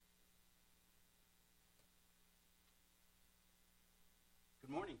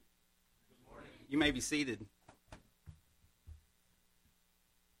morning. Good morning. You may be seated.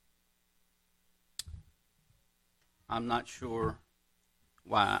 I'm not sure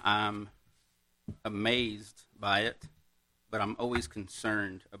why I'm amazed by it, but I'm always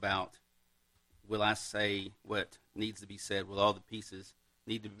concerned about, will I say what needs to be said? Will all the pieces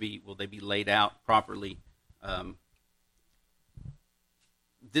will they be laid out properly?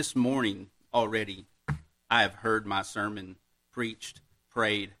 This morning already, I have heard my sermon preached,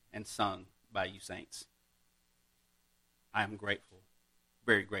 prayed, and sung by you saints. I am grateful,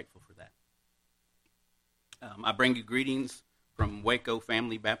 very grateful for that. I bring you greetings from Waco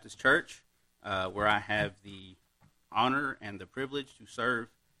Family Baptist Church, where I have the honor and the privilege to serve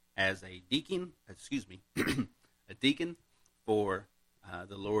as a deacon, a deacon for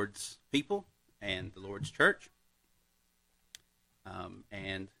the Lord's people and the Lord's church.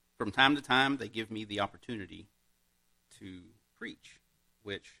 And from time to time, they give me the opportunity to preach,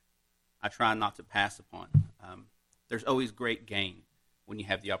 which I try not to pass upon. There's always great gain when you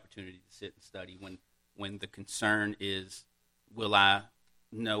have the opportunity to sit and study, when the concern is, will I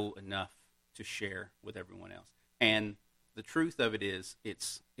know enough to share with everyone else? And the truth of it is,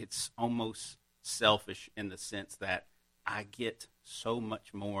 it's almost selfish in the sense that I get so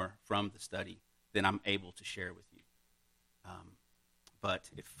much more from the study than I'm able to share with you.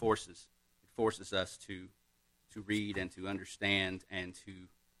 But it forces us to read and to understand and to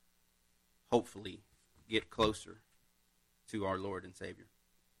hopefully get closer to our Lord and Savior.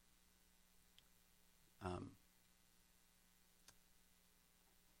 I'm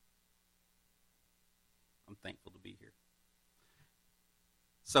thankful to be here.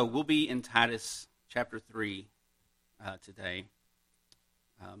 So we'll be in Titus chapter 3 today.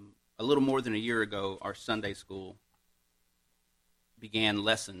 A little more than a year ago, our Sunday school began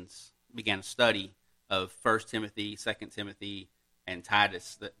a study of 1 Timothy, 2 Timothy, and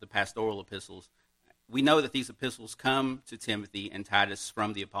Titus, the pastoral epistles. We know that these epistles come to Timothy and Titus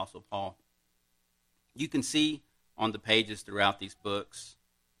from the Apostle Paul. You can see on the pages throughout these books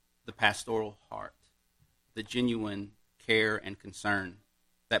the pastoral heart, the genuine care and concern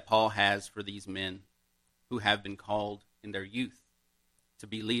that Paul has for these men who have been called in their youth to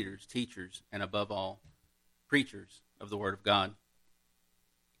be leaders, teachers, and above all, preachers of the Word of God.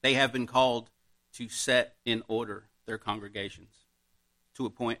 They have been called to set in order their congregations, to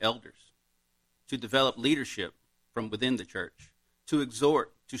appoint elders, to develop leadership from within the church, to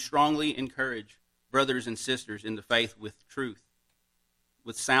exhort, to strongly encourage brothers and sisters in the faith with truth,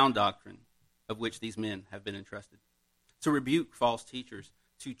 with sound doctrine of which these men have been entrusted, to rebuke false teachers,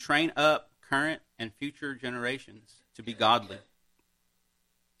 to train up current and future generations to be godly,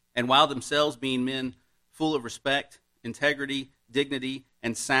 and while themselves being men full of respect, integrity, dignity,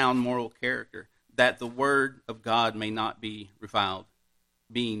 and sound moral character, that the word of God may not be reviled,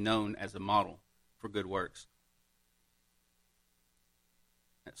 being known as a model for good works.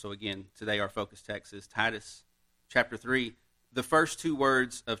 So again, today our focus text is Titus chapter 3. The first two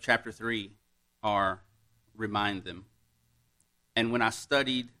words of chapter 3 are remind them. And when I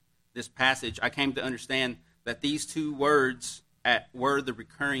studied this passage, I came to understand that these two words were the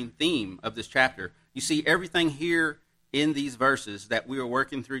recurring theme of this chapter. You see, everything here in these verses that we are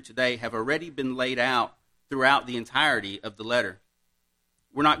working through today have already been laid out throughout the entirety of the letter.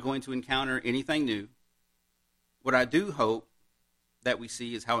 We're not going to encounter anything new. What I do hope that we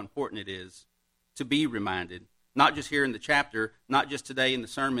see is how important it is to be reminded, not just here in the chapter, not just today in the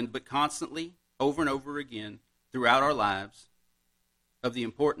sermon, but constantly, over and over again, throughout our lives, of the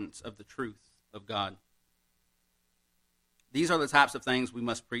importance of the truth of God. These are the types of things we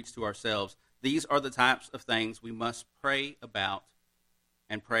must preach to ourselves. These are the types of things we must pray about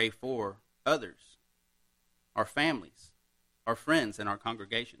and pray for others, our families, our friends, and our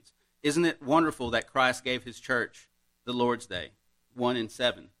congregations. Isn't it wonderful that Christ gave his church the Lord's Day, 1 and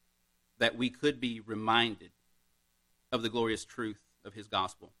 7, that we could be reminded of the glorious truth of his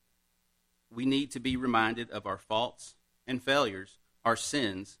gospel? We need to be reminded of our faults and failures, our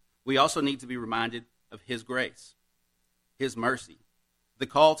sins. We also need to be reminded of his grace, his mercy, the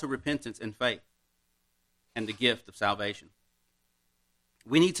call to repentance and faith, and the gift of salvation.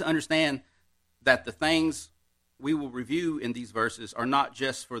 We need to understand that the things we will review in these verses are not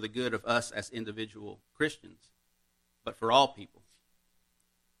just for the good of us as individual Christians, but for all people.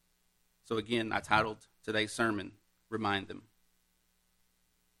 So again, I titled today's sermon, Remind Them.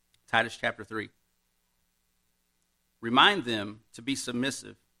 Titus chapter 3. Remind them to be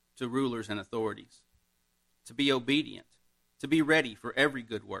submissive to rulers and authorities, to be obedient, to be ready for every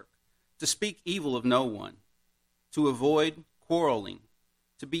good work, to speak evil of no one, to avoid quarreling,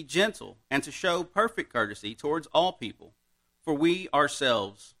 to be gentle, and to show perfect courtesy towards all people. For we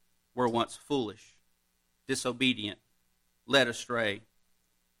ourselves were once foolish, disobedient, led astray,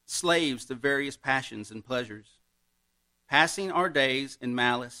 slaves to various passions and pleasures, passing our days in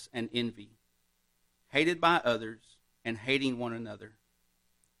malice and envy, hated by others and hating one another.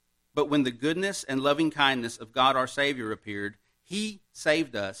 But when the goodness and loving kindness of God our Savior appeared, he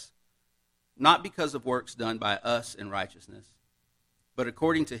saved us, not because of works done by us in righteousness, but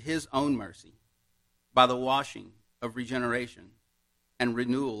according to his own mercy, by the washing of regeneration and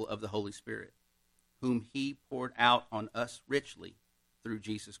renewal of the Holy Spirit, whom he poured out on us richly through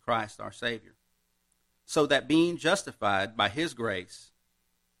Jesus Christ our Savior, so that being justified by his grace,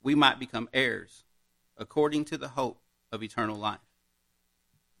 we might become heirs according to the hope of eternal life.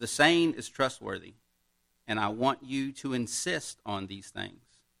 The saying is trustworthy, and I want you to insist on these things,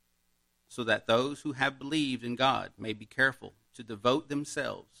 so that those who have believed in God may be careful to devote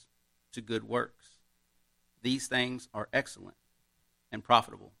themselves to good works. These things are excellent and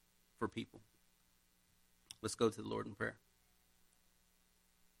profitable for people. Let's go to the Lord in prayer.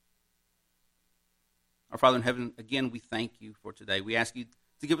 Our Father in heaven, again, we thank you for today. We ask you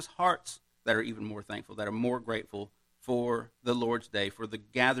to give us hearts that are even more thankful, that are more grateful for the Lord's Day, for the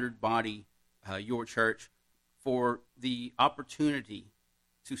gathered body, your church, for the opportunity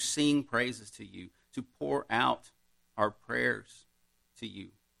to sing praises to you, to pour out our prayers to you,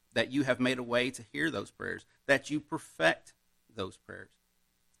 that you have made a way to hear those prayers, that you perfect those prayers.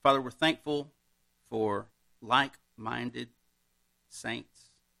 Father, we're thankful for like-minded saints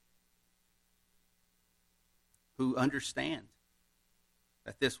who understand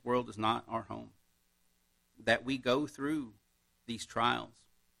that this world is not our home, that we go through these trials,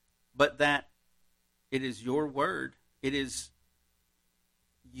 but that it is your word, it is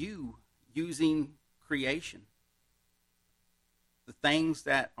you using creation, the things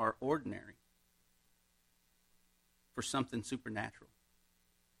that are ordinary, for something supernatural,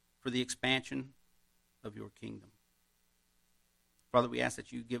 for the expansion of your kingdom. Father, we ask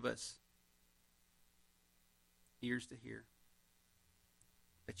that you give us ears to hear,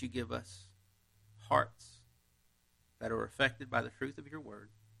 that you give us hearts that are affected by the truth of your word,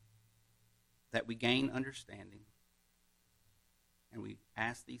 that we gain understanding. And we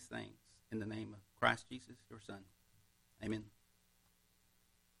ask these things in the name of Christ Jesus, your Son. Amen.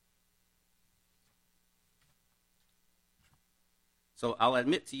 So I'll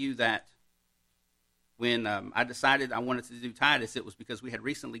admit to you that when I decided I wanted to do Titus, it was because we had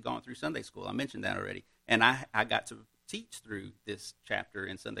recently gone through Sunday school. I mentioned that already. And I got to teach through this chapter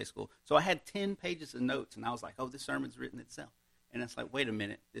in Sunday school. So I had 10 pages of notes, and I was like, oh, this sermon's written itself. And it's like, wait a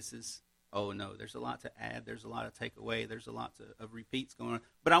minute, this is, oh no, there's a lot to add. There's a lot to take away. There's a lot of repeats going on.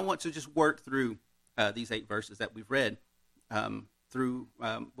 But I want to just work through these 8 verses that we've read through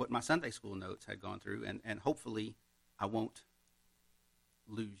what my Sunday school notes had gone through, and hopefully I won't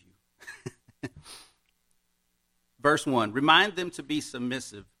lose you. Verse 1, remind them to be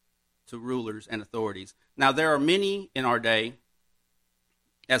submissive to rulers and authorities. Now, there are many in our day,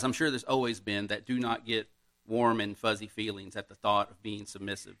 as I'm sure there's always been, that do not get warm and fuzzy feelings at the thought of being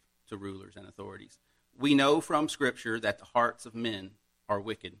submissive to rulers and authorities. We know from Scripture that the hearts of men are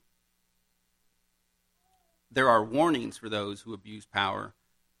wicked. There are warnings for those who abuse power,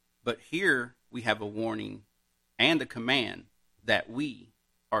 but here we have a warning and a command that we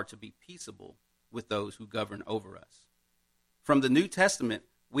are to be peaceable with those who govern over us. From the New Testament,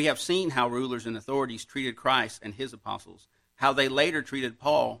 we have seen how rulers and authorities treated Christ and his apostles, how they later treated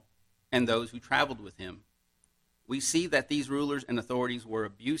Paul and those who traveled with him. We see that these rulers and authorities were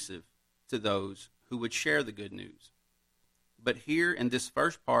abusive to those who would share the good news. But here in this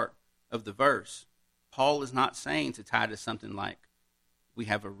first part of the verse, Paul is not saying to Titus something like, we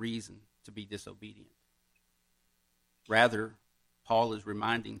have a reason to be disobedient. Rather, Paul is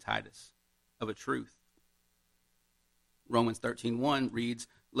reminding Titus of a truth. Romans 13:1 reads,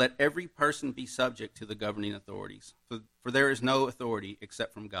 let every person be subject to the governing authorities, for there is no authority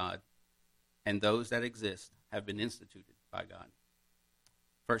except from God, and those that exist have been instituted by God.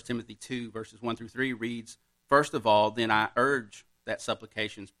 1 Timothy 2, verses 1 through 3 reads, first of all, then I urge that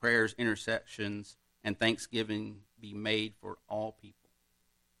supplications, prayers, intercessions, and thanksgiving be made for all people,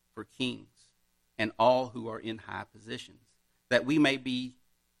 for kings, and all who are in high positions, that we may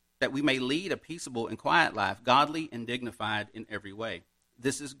lead a peaceable and quiet life, godly and dignified in every way.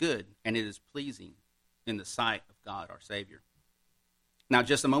 This is good, and it is pleasing in the sight of God our Savior. Now,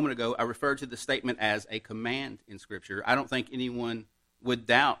 just a moment ago, I referred to the statement as a command in Scripture. I don't think anyone would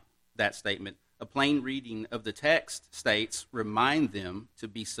doubt that statement. A plain reading of the text states, remind them to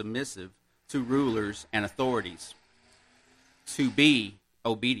be submissive to rulers and authorities, to be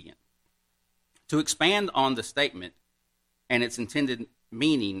obedient. To expand on the statement and its intended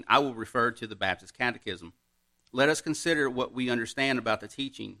meaning, I will refer to the Baptist Catechism. Let us consider what we understand about the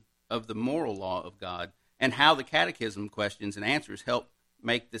teaching of the moral law of God and how the Catechism questions and answers help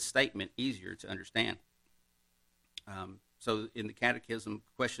make this statement easier to understand. So in the Catechism,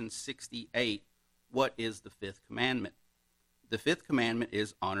 question 68, what is the fifth commandment? The fifth commandment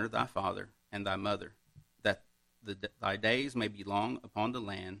is, honor thy father and thy mother, that thy days may be long upon the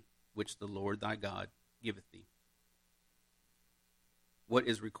land which the Lord thy God giveth thee. What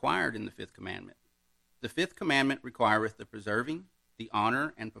is required in the fifth commandment? The fifth commandment requireth the preserving, the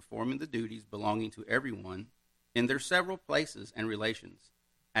honor, and performing the duties belonging to everyone in their several places and relations,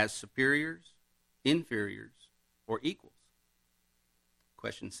 as superiors, inferiors, or equals.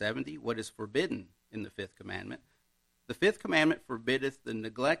 Question 70, what is forbidden in the fifth commandment? The fifth commandment forbiddeth the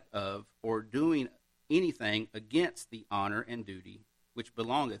neglect of or doing anything against the honor and duty which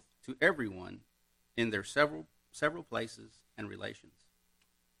belongeth to everyone in their several places and relations.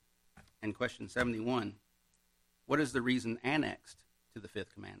 And question 71, what is the reason annexed to the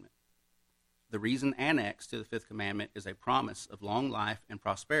fifth commandment? The reason annexed to the fifth commandment is a promise of long life and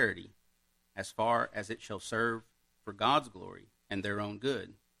prosperity as far as it shall serve for God's glory and their own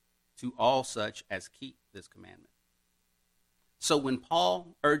good to all such as keep this commandment. So when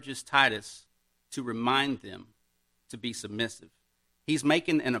Paul urges Titus to remind them to be submissive, he's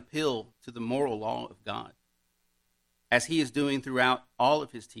making an appeal to the moral law of God, as he is doing throughout all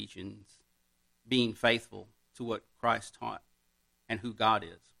of his teachings, being faithful to what Christ taught and who God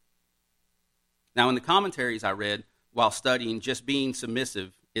is. Now, in the commentaries I read while studying, just being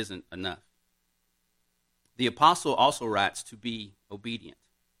submissive isn't enough. The apostle also writes to be obedient.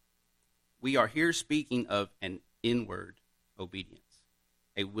 We are here speaking of an inward obedience,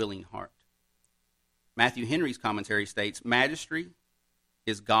 a willing heart. Matthew Henry's commentary states, magistracy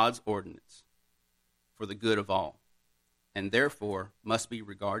is God's ordinance for the good of all, and therefore must be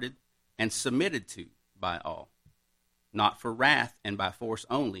regarded and submitted to by all, not for wrath and by force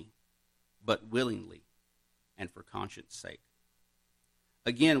only, but willingly and for conscience sake.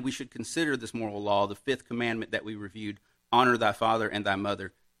 Again, we should consider this moral law, the fifth commandment that we reviewed, honor thy father and thy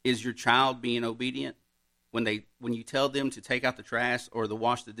mother. Is your child being obedient? When you tell them to take out the trash or to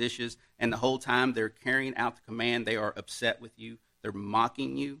wash the dishes, and the whole time they're carrying out the command, they are upset with you, they're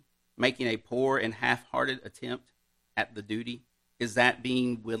mocking you, making a poor and half-hearted attempt at the duty, is that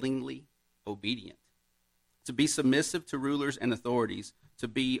being willingly obedient? To be submissive to rulers and authorities, to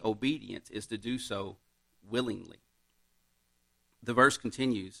be obedient, is to do so willingly. The verse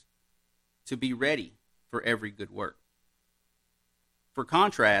continues, to be ready for every good work. For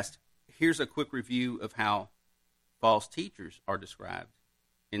contrast, here's a quick review of how false teachers are described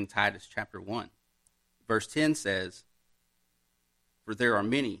in Titus chapter 1. Verse 10 says, for there are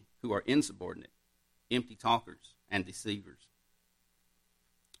many who are insubordinate, empty talkers, and deceivers.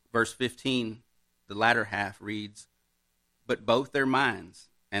 Verse 15, the latter half reads, but both their minds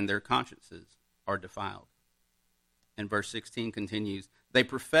and their consciences are defiled. And verse 16 continues, they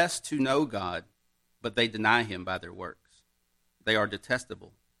profess to know God, but they deny him by their works. They are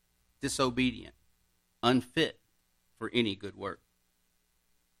detestable, disobedient, unfit for any good work.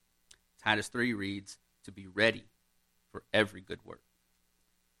 Titus 3 reads, to be ready for every good work.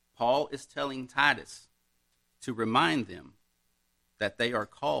 Paul is telling Titus to remind them that they are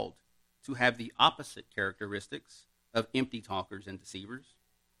called to have the opposite characteristics of empty talkers and deceivers.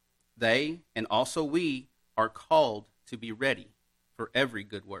 They, and also we, are called to be ready for every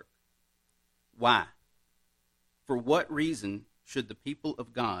good work. Why? For what reason should the people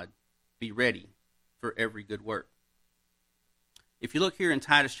of God be ready for every good work? If you look here in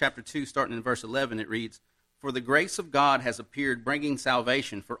Titus chapter 2, starting in verse 11, it reads, for the grace of God has appeared, bringing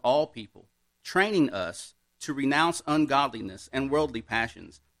salvation for all people, training us to renounce ungodliness and worldly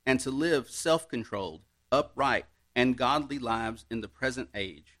passions, and to live self-controlled, upright, and godly lives in the present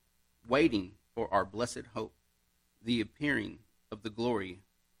age, waiting for our blessed hope, the appearing of the glory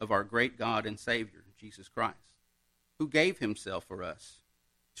of our great God and Savior, Jesus Christ, who gave himself for us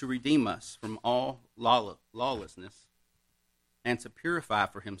to redeem us from all lawlessness and to purify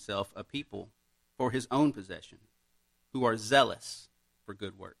for himself a people for his own possession, who are zealous for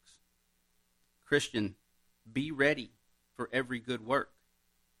good works. Christian, be ready for every good work,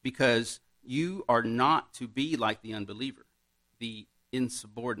 because you are not to be like the unbeliever, the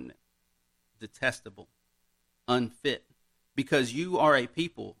insubordinate, detestable, unfit, because you are a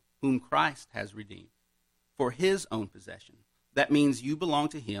people whom Christ has redeemed for his own possession. That means you belong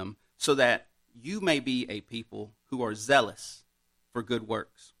to him, so that you may be a people who are zealous for good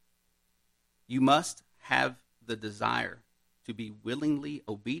works. You must have the desire to be willingly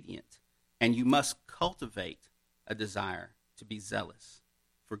obedient, and you must cultivate a desire to be zealous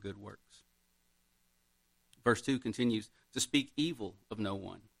for good works. Verse 2 continues, to speak evil of no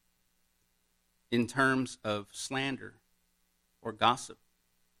one in terms of slander or gossip.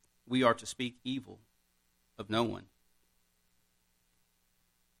 We are to speak evil of no one.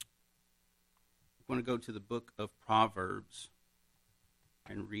 I want to go to the book of Proverbs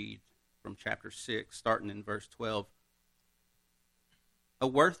and read from chapter 6, starting in verse 12. A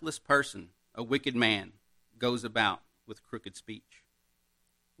worthless person, a wicked man, goes about with crooked speech,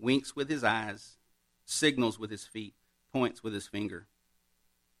 winks with his eyes, signals with his feet, points with his finger.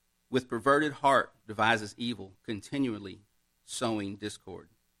 With perverted heart devises evil, continually sowing discord.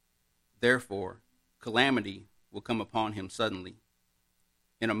 Therefore, calamity will come upon him suddenly.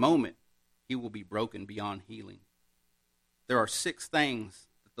 In a moment, he will be broken beyond healing. There are 6 things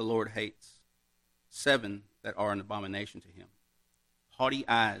that the Lord hates, 7 that are an abomination to him: haughty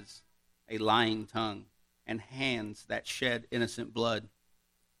eyes, a lying tongue, and hands that shed innocent blood.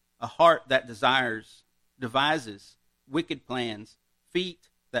 A heart that devises wicked plans, feet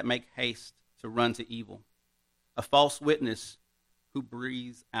that make haste to run to evil. A false witness who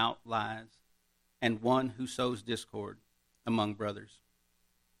breathes out lies, and one who sows discord among brothers.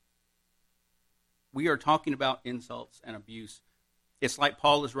 We are talking about insults and abuse. It's like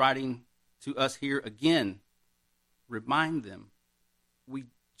Paul is writing to us here again. Remind them. We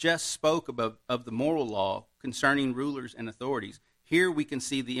just spoke of the moral law concerning rulers and authorities. Here we can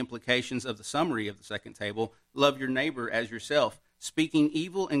see the implications of the summary of the second table. Love your neighbor as yourself. Speaking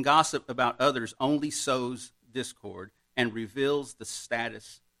evil and gossip about others only sows discord and reveals the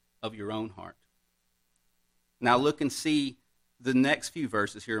status of your own heart. Now look and see the next few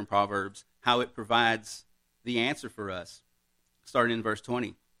verses here in Proverbs, how it provides the answer for us. Starting in verse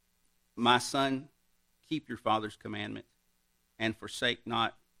 20. My son, keep your father's commandment and forsake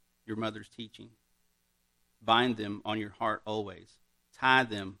not your mother's teaching. Bind them on your heart always. Tie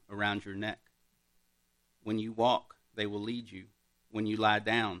them around your neck. When you walk, they will lead you. When you lie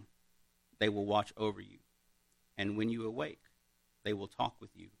down, they will watch over you. And when you awake, they will talk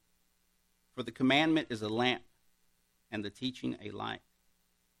with you. For the commandment is a lamp, and the teaching a light,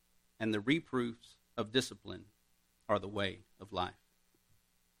 and the reproofs of discipline are the way of life.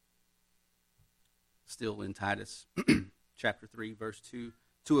 Still in Titus chapter 3, verse 2,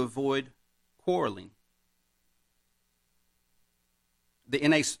 to avoid quarreling. The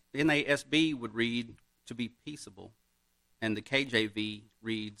NASB would read, to be peaceable, and the KJV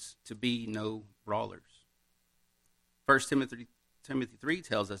reads, to be no brawlers. 1 Timothy 3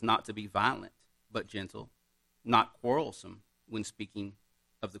 tells us not to be violent, but gentle, not quarrelsome when speaking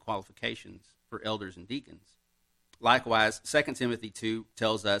of the qualifications for elders and deacons. Likewise, 2 Timothy 2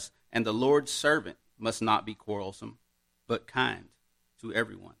 tells us, and the Lord's servant must not be quarrelsome, but kind to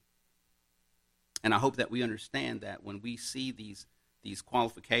everyone. And I hope that we understand that when we see these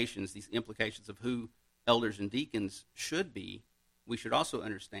qualifications, these implications of who elders and deacons should be, we should also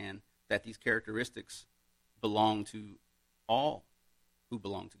understand that these characteristics belong to all who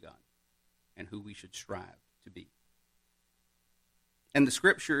belong to God and who we should strive to be. And the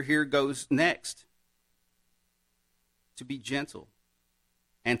scripture here goes next, to be gentle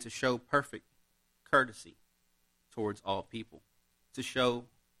and to show perfect courtesy towards all people. To show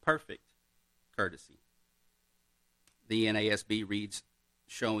perfect courtesy. The NASB reads,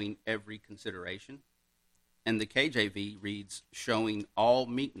 showing every consideration. And the KJV reads, showing all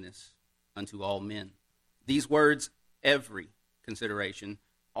meekness unto all men. These words, every consideration,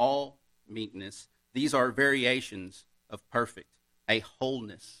 all meekness, these are variations of perfect, a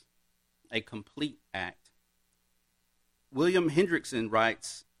wholeness, a complete act. William Hendrickson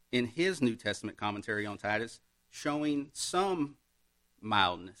writes in his New Testament commentary on Titus, showing some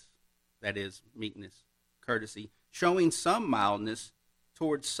mildness, that is, meekness, courtesy, showing some mildness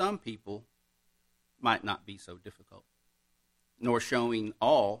towards some people might not be so difficult, nor showing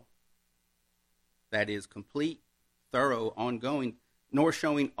all, that is, complete, thorough, ongoing, nor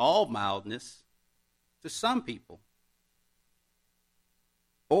showing all mildness to some people,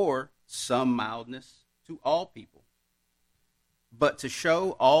 or some mildness to all people. But to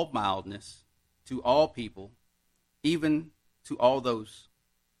show all mildness to all people, even to all those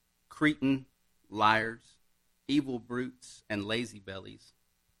cretin, liars, evil brutes, and lazy bellies,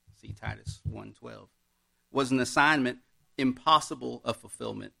 see Titus 1:12, was an assignment impossible of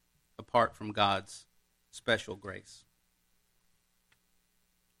fulfillment apart from God's special grace.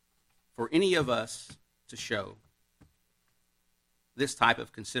 For any of us to show this type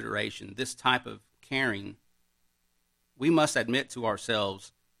of consideration, this type of caring, we must admit to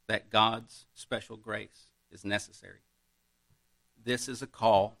ourselves that God's special grace is necessary. This is a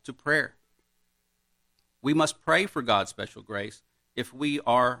call to prayer. We must pray for God's special grace if we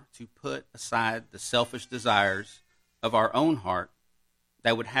are to put aside the selfish desires of our own heart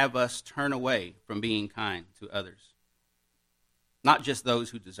that would have us turn away from being kind to others. Not just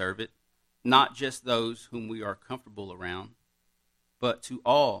those who deserve it, not just those whom we are comfortable around, but to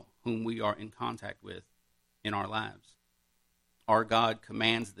all whom we are in contact with in our lives. Our God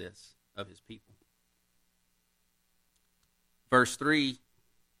commands this of his people. Verse 3,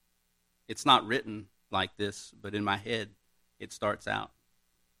 it's not written like this, but in my head it starts out.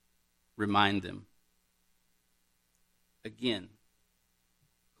 Remind them. Again,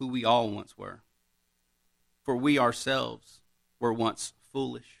 who we all once were. For we ourselves were once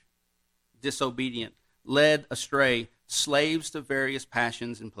foolish, disobedient, led astray, slaves to various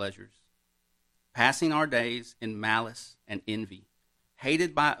passions and pleasures, passing our days in malice and envy,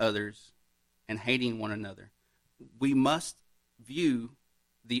 hated by others and hating one another. We must view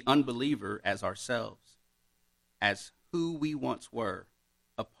the unbeliever as ourselves, as who we once were,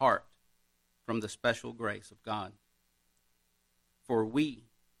 apart from the special grace of God. For we,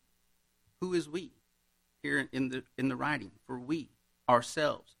 who is we? Here in the writing, for we,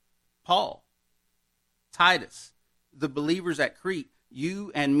 ourselves, Paul, Titus, the believers at Crete,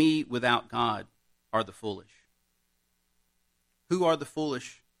 you and me without God are the foolish. Who are the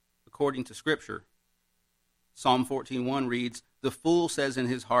foolish according to Scripture? Psalm 14:1 reads, "The fool says in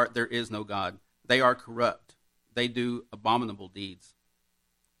his heart, there is no God. They are corrupt. They do abominable deeds."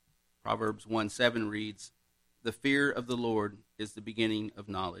 Proverbs 1:7 reads, "The fear of the Lord is the beginning of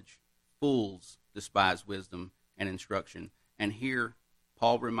knowledge. Fools despise wisdom and instruction." And here,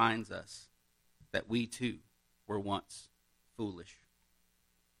 Paul reminds us that we too were once foolish.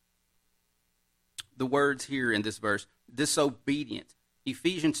 The words here in this verse, disobedient.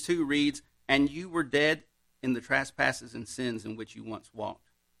 Ephesians 2 reads, "And you were dead in the trespasses and sins in which you once walked,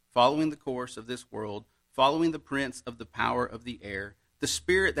 following the course of this world, following the prince of the power of the air, the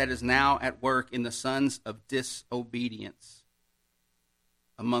spirit that is now at work in the sons of disobedience,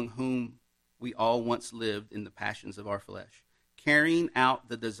 among whom we all once lived in the passions of our flesh, carrying out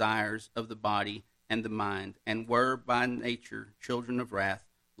the desires of the body and the mind, and were by nature children of wrath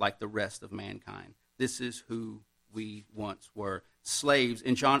like the rest of mankind." This is who we once were. Slaves.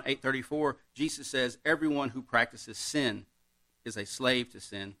 In John 8:34, Jesus says, "Everyone who practices sin is a slave to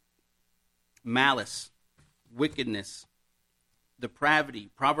sin." Malice, wickedness, depravity.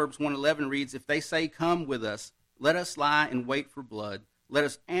 Proverbs 1:11 reads, "If they say, 'Come with us, let us lie in wait for blood. Let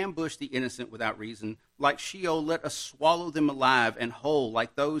us ambush the innocent without reason. Like Sheol, let us swallow them alive, and whole,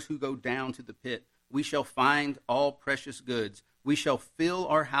 like those who go down to the pit. We shall find all precious goods. We shall fill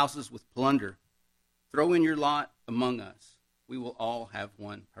our houses with plunder. Throw in your lot among us. We will all have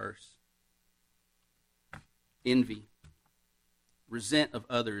one purse." Envy, resent of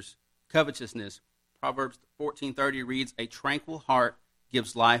others, covetousness. Proverbs 14:30 reads, "A tranquil heart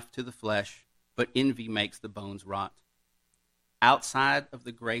gives life to the flesh, but envy makes the bones rot." Outside of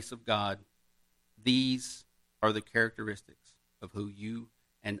the grace of God, these are the characteristics of who you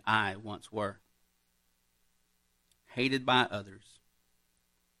and I once were. Hated by others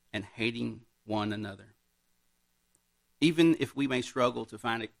and hating one another. Even if we may struggle to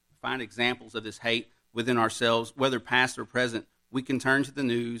find examples of this hate within ourselves, whether past or present, we can turn to the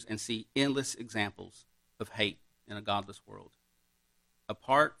news and see endless examples of hate in a godless world.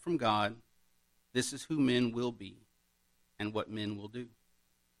 Apart from God, this is who men will be and what men will do.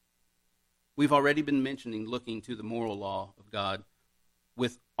 We've already been mentioning looking to the moral law of God.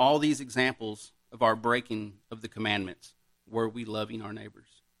 With all these examples of our breaking of the commandments, were we loving our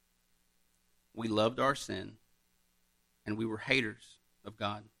neighbors? We loved our sin, and we were haters of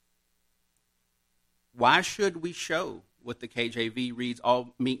God. Why should we show what the KJV reads,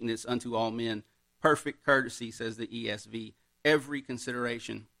 all meekness unto all men, perfect courtesy, says the ESV, every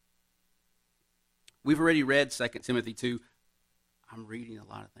consideration? We've already read 2 Timothy 2. I'm reading a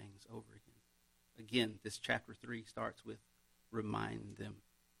lot of things over again. Again, this chapter 3 starts with remind them.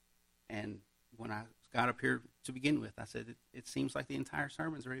 And when I got up here to begin with, I said it seems like the entire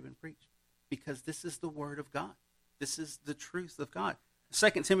sermon's already been preached, because this is the word of God. This is the truth of God.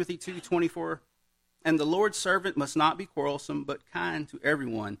 2 Timothy 2:24, "And the Lord's servant must not be quarrelsome, but kind to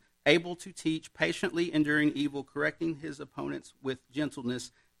everyone, able to teach, patiently enduring evil, correcting his opponents with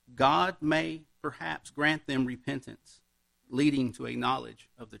gentleness. God may perhaps grant them repentance, leading to a knowledge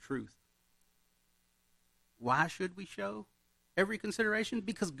of the truth." Why should we show every consideration?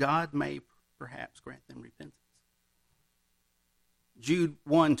 Because God may perhaps grant them repentance. Jude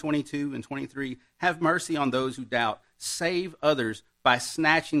 1:22 and 23, "Have mercy on those who doubt. Save others by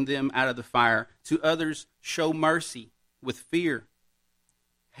snatching them out of the fire. To others show mercy with fear.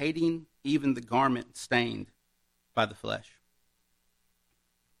 hating even the garment stained by the flesh.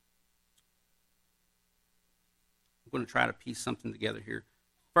 I'm going to try to piece something together here.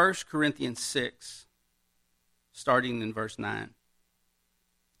 1 Corinthians 6, starting in verse 9.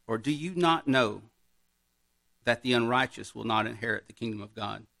 Or do you not know that the unrighteous will not inherit the kingdom of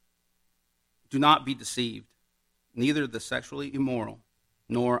God? Do not be deceived. Neither the sexually immoral,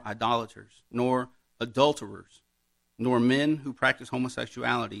 nor idolaters, nor adulterers, nor men who practice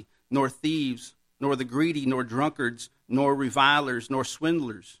homosexuality, nor thieves, nor the greedy, nor drunkards, nor revilers, nor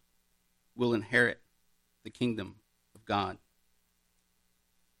swindlers will inherit the kingdom of God.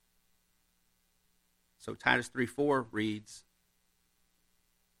 So Titus 3:4 reads,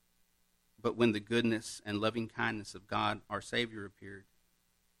 but when the goodness and loving kindness of God, our Savior, appeared,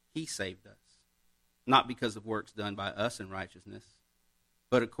 he saved us, not because of works done by us in righteousness,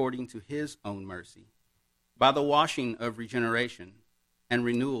 but according to his own mercy, by the washing of regeneration and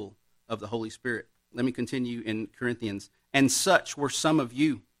renewal of the Holy Spirit. Let me continue in Corinthians. And such were some of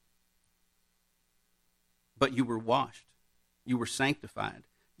you, but you were washed, you were sanctified,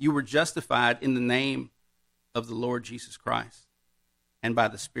 you were justified in the name of the Lord Jesus Christ and by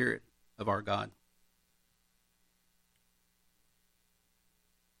the Spirit of our God.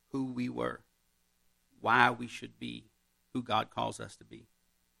 Who we were, why we should be who God calls us to be.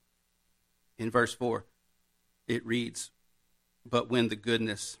 In verse 4, it reads, but when the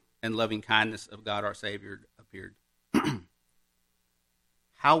goodness and loving kindness of God our Savior appeared.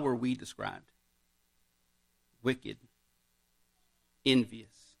 How were we described? Wicked,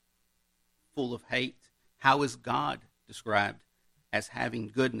 envious, full of hate. How is God described? As having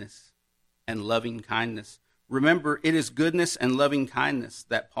goodness and loving kindness. Remember, it is goodness and loving kindness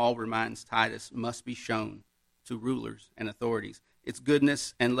that Paul reminds Titus must be shown to rulers and authorities. It's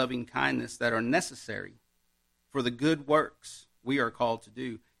goodness and loving kindness that are necessary for the good works we are called to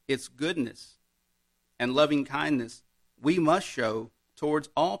do. It's goodness and loving kindness we must show towards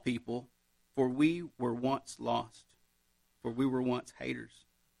all people, for we were once lost, for we were once haters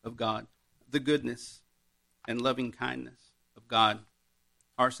of God. The goodness and loving kindness of God,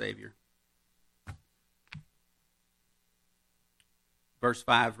 our Savior. Verse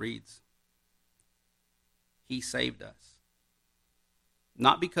 5 reads, he saved us,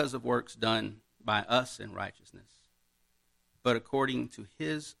 not because of works done by us in righteousness, but according to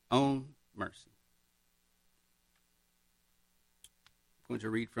his own mercy. I'm going to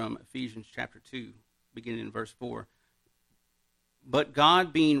read from Ephesians chapter 2, beginning in verse 4. But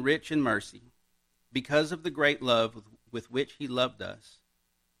God, being rich in mercy, because of the great love with which he loved us,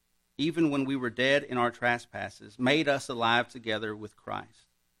 even when we were dead in our trespasses, made us alive together with Christ.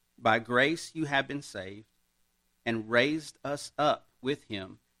 By grace you have been saved, and raised us up with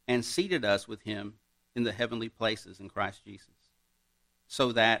him, and seated us with him in the heavenly places in Christ Jesus,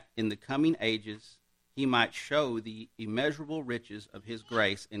 so that in the coming ages he might show the immeasurable riches of his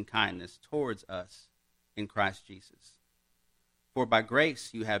grace and kindness towards us in Christ Jesus. For by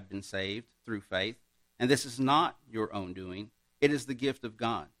grace you have been saved through faith, and this is not your own doing, it is the gift of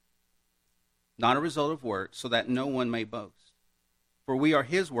God, not a result of works, so that no one may boast. For we are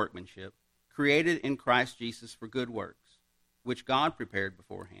his workmanship, created in Christ Jesus for good works, which God prepared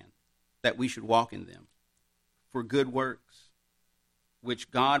beforehand, that we should walk in them. For good works,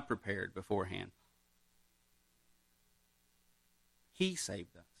 which God prepared beforehand. He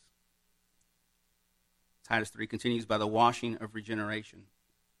saved us. Titus 3 continues, by the washing of regeneration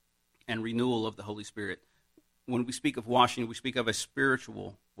and renewal of the Holy Spirit. When we speak of washing, we speak of a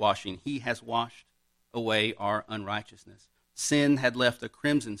spiritual washing. He has washed away our unrighteousness. Sin had left a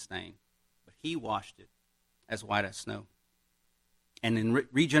crimson stain, but he washed it as white as snow. And in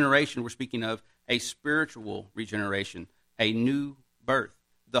regeneration, we're speaking of a spiritual regeneration, a new birth.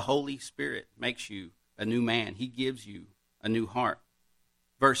 The Holy Spirit makes you a new man. He gives you a new heart.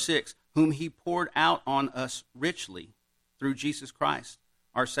 Verse 6, whom he poured out on us richly through Jesus Christ,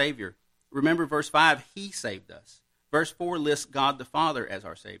 our Savior. Remember verse 5, he saved us. Verse 4 lists God the Father as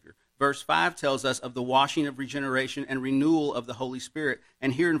our Savior. Verse 5 tells us of the washing of regeneration and renewal of the Holy Spirit.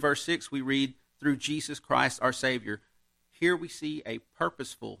 And here in verse 6 we read, through Jesus Christ our Savior. Here we see a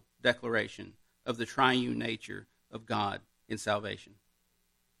purposeful declaration of the triune nature of God in salvation.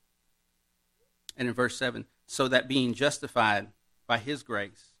 And in verse 7, so that being justified by his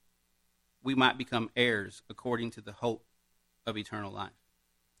grace, we might become heirs according to the hope of eternal life.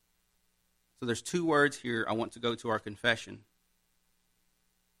 So there's two words here. I want to go to our confession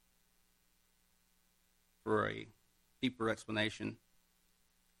for a deeper explanation.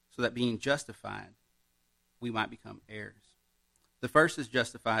 So that being justified, we might become heirs. The first is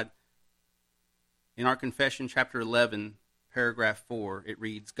justified. In our confession, chapter 11, paragraph 4, it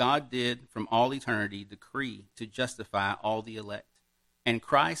reads, God did from all eternity decree to justify all the elect, and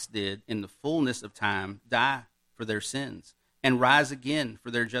Christ did in the fullness of time die for their sins and rise again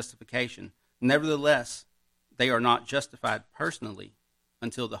for their justification. Nevertheless, they are not justified personally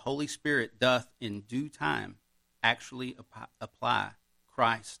until the Holy Spirit doth in due time actually apply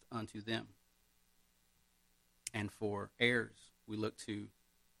Christ unto them. And for heirs, we look to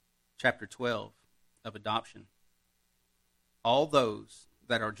chapter 12 of adoption. All those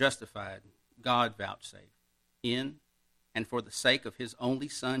that are justified, God vouchsafed in and for the sake of his only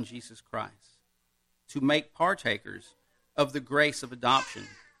Son, Jesus Christ, to make partakers of the grace of adoption,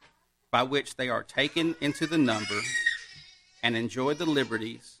 by which they are taken into the number and enjoy the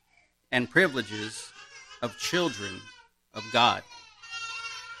liberties and privileges of children of God.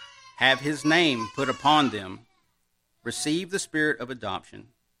 Have his name put upon them, receive the spirit of adoption,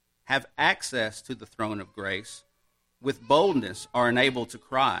 have access to the throne of grace, with boldness are enabled to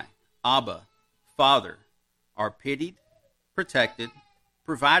cry, Abba, Father, are pitied, protected,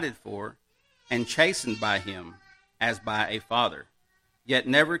 provided for, and chastened by him as by a father, yet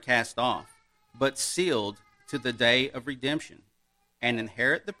never cast off, but sealed to the day of redemption, and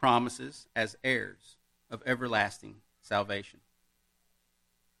inherit the promises as heirs of everlasting salvation.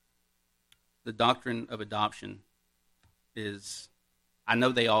 The doctrine of adoption is, I know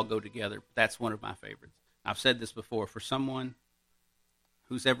they all go together, but that's one of my favorites. I've said this before, for someone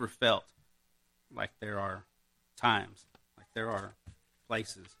who's ever felt like there are times, like there are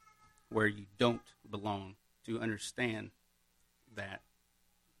places where you don't belong, to understand that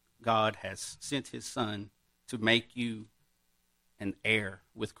God has sent his Son to make you an heir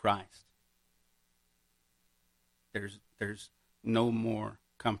with Christ. There's no more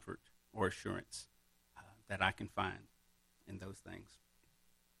comfort or assurance that I can find in those things.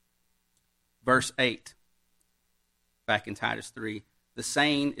 Verse 8, back in Titus 3, the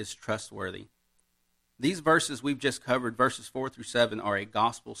saying is trustworthy. These verses we've just covered, verses 4 through 7, are a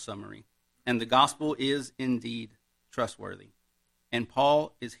gospel summary. And the gospel is indeed trustworthy. And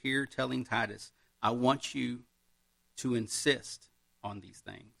Paul is here telling Titus, I want you to insist on these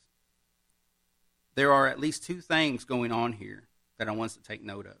things. There are at least two things going on here that I want us to take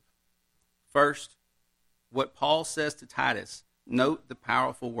note of. First, what Paul says to Titus, note the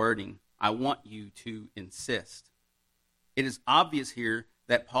powerful wording, I want you to insist. It is obvious here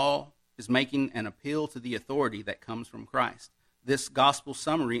that Paul is making an appeal to the authority that comes from Christ. This gospel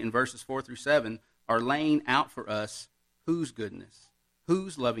summary in verses 4 through 7 are laying out for us whose goodness,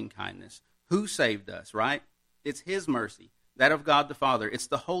 whose loving kindness, who saved us, right? It's his mercy, that of God the Father. It's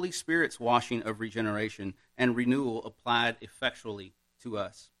the Holy Spirit's washing of regeneration and renewal applied effectually to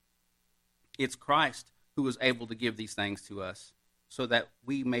us. It's Christ who was able to give these things to us so that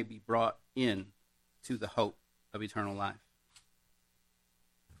we may be brought in to the hope of eternal life.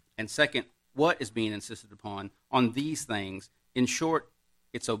 And second, what is being insisted upon on these things? In short,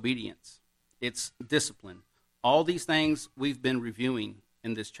 it's obedience. It's discipline. All these things we've been reviewing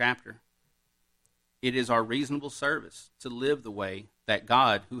in this chapter. It is our reasonable service to live the way that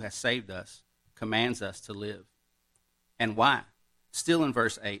God, who has saved us, commands us to live. And why? Still in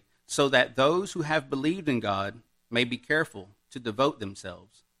verse 8, so that those who have believed in God may be careful to devote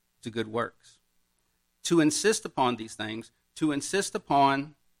themselves to good works. To insist upon these things, to insist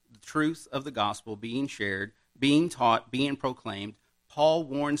upon the truth of the gospel being shared, being taught, being proclaimed, Paul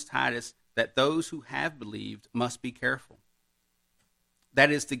warns Titus that those who have believed must be careful.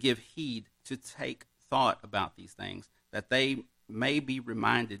 That is to give heed, to take thought about these things, that they may be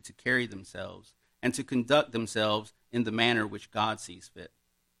reminded to carry themselves and to conduct themselves in the manner which God sees fit.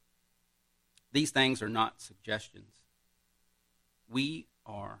 These things are not suggestions. We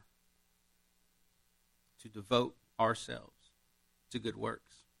are to devote ourselves to good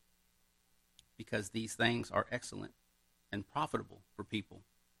works because these things are excellent and profitable for people.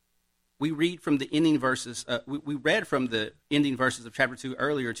 We read from the ending verses. We read from the ending verses of chapter 2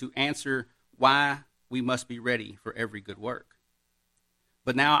 earlier to answer why we must be ready for every good work.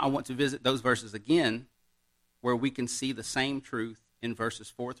 But now I want to visit those verses again, where we can see the same truth in verses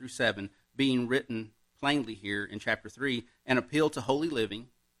 4 through 7 being written plainly here in chapter 3, an appeal to holy living,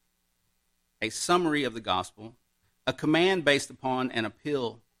 a summary of the gospel, a command based upon an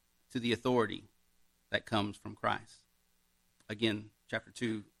appeal to the authority that comes from Christ. Again, chapter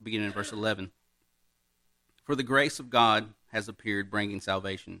 2, beginning in verse 11. For the grace of God has appeared, bringing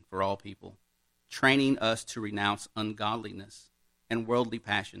salvation for all people, training us to renounce ungodliness and worldly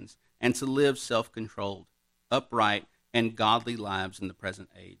passions, and to live self-controlled, upright, and godly lives in the present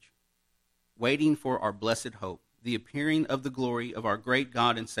age, waiting for our blessed hope, the appearing of the glory of our great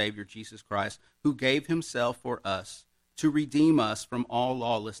God and Savior, Jesus Christ, who gave himself for us to redeem us from all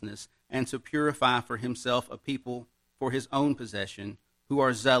lawlessness, and to purify for himself a people for his own possession, who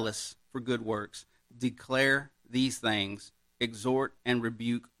are zealous for good works. Declare these things, exhort and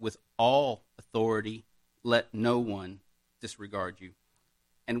rebuke with all authority. Let no one disregard you.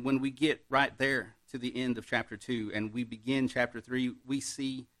 And when we get right there to the end of chapter 2 and we begin chapter 3, we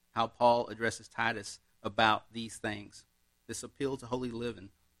see how Paul addresses Titus about these things. This appeal to holy living,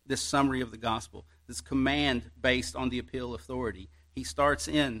 this summary of the gospel, this command based on the appeal of authority. He starts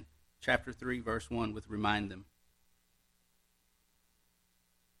in chapter 3, verse 1 with remind them.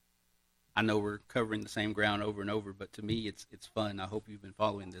 I know we're covering the same ground over and over, but to me it's fun. I hope you've been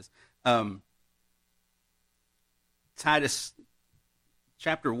following this. Titus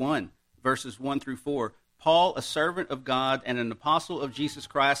chapter 1, verses 1 through 4. Paul, a servant of God and an apostle of Jesus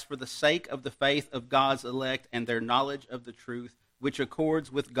Christ, for the sake of the faith of God's elect and their knowledge of the truth, which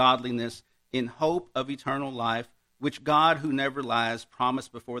accords with godliness, in hope of eternal life, which God, who never lies,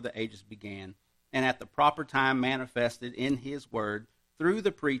 promised before the ages began, and at the proper time manifested in his word, through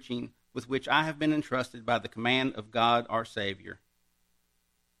the preaching with which I have been entrusted by the command of God our Savior.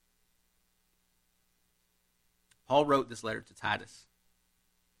 Paul wrote this letter to Titus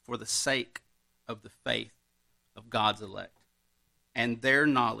for the sake of the faith of God's elect and their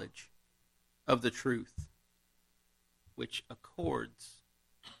knowledge of the truth, which accords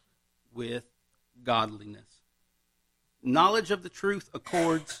with godliness. Knowledge of the truth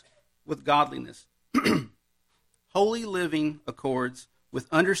accords with godliness. Holy living accords with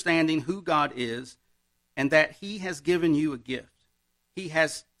understanding who God is and that he has given you a gift. He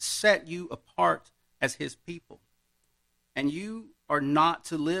has set you apart as his people. And you are not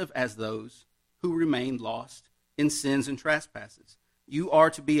to live as those who remain lost in sins and trespasses. You are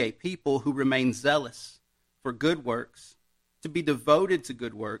to be a people who remain zealous for good works, to be devoted to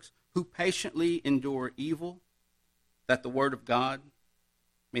good works, who patiently endure evil, that the word of God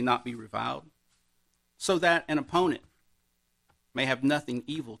may not be reviled, so that an opponent may have nothing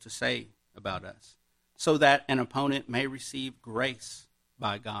evil to say about us, so that an opponent may receive grace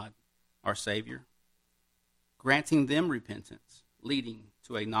by God, our Savior, granting them repentance, leading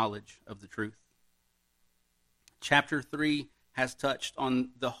to a knowledge of the truth. Chapter 3 has touched on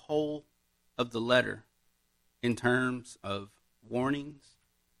the whole of the letter in terms of warnings,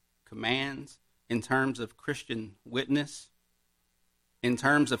 commands, in terms of Christian witness, in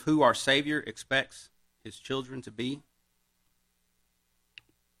terms of who our Savior expects his children to be.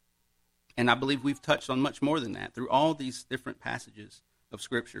 And I believe we've touched on much more than that through all these different passages of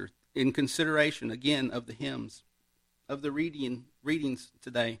Scripture, in consideration, again, of the hymns, of the readings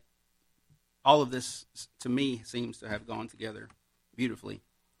today. All of this, to me, seems to have gone together beautifully.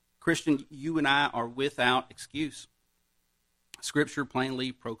 Christian, you and I are without excuse. Scripture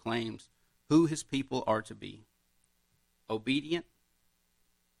plainly proclaims who his people are to be: obedient,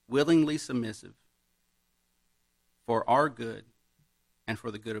 willingly submissive, for our good and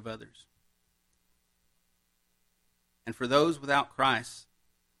for the good of others. And for those without Christ,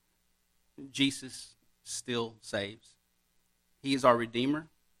 Jesus still saves. He is our Redeemer.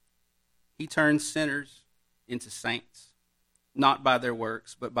 He turns sinners into saints, not by their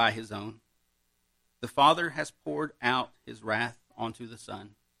works, but by his own. The Father has poured out his wrath onto the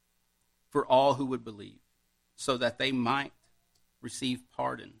Son for all who would believe, so that they might receive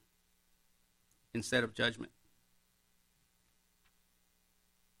pardon instead of judgment.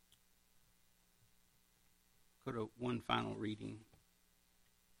 Go to one final reading.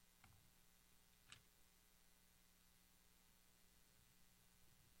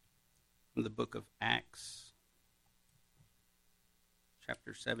 From the book of Acts,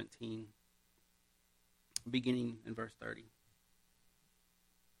 chapter 17, beginning in verse 30.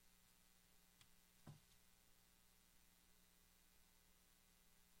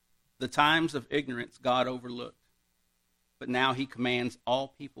 The times of ignorance God overlooked, but now he commands all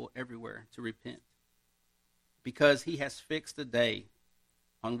people everywhere to repent, because he has fixed a day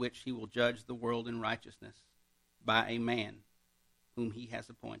on which he will judge the world in righteousness by a man whom he has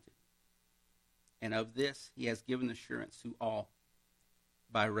appointed. And of this he has given assurance to all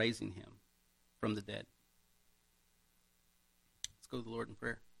by raising him from the dead. Let's go to the Lord in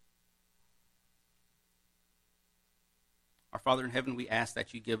prayer. Our Father in heaven, we ask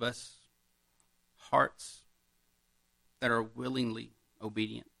that you give us hearts that are willingly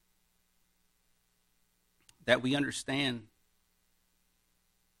obedient, that we understand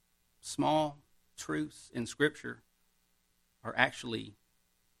small truths in Scripture are actually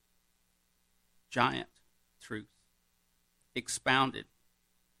giant truths, expounded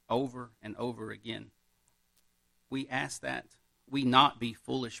over and over again. We ask that we not be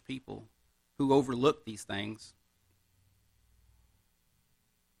foolish people who overlook these things,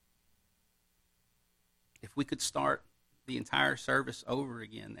 if we could start the entire service over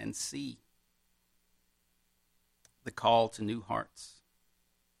again and see the call to new hearts,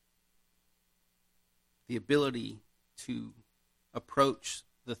 the ability to approach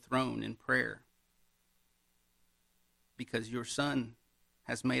the throne in prayer, because your Son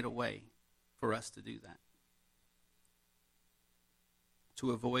has made a way for us to do that,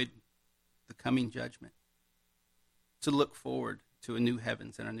 to avoid the coming judgment, to look forward to a new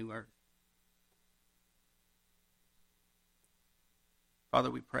heavens and a new earth. Father,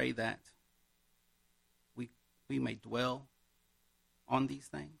 we pray that we may dwell on these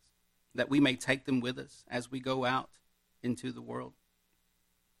things, that we may take them with us as we go out into the world,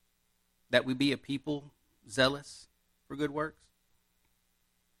 that we be a people zealous for good works,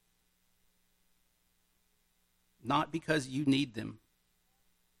 not because you need them,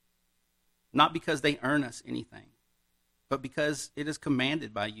 not because they earn us anything, but because it is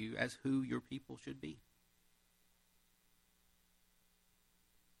commanded by you as who your people should be.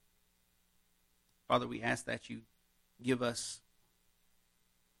 Father, we ask that you give us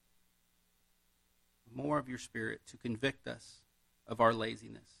more of your Spirit to convict us of our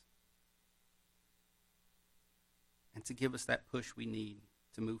laziness and to give us that push we need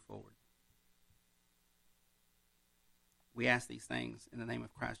to move forward. We ask these things in the name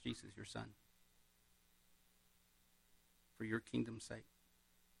of Christ Jesus, your Son, for your kingdom's sake.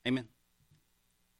 Amen.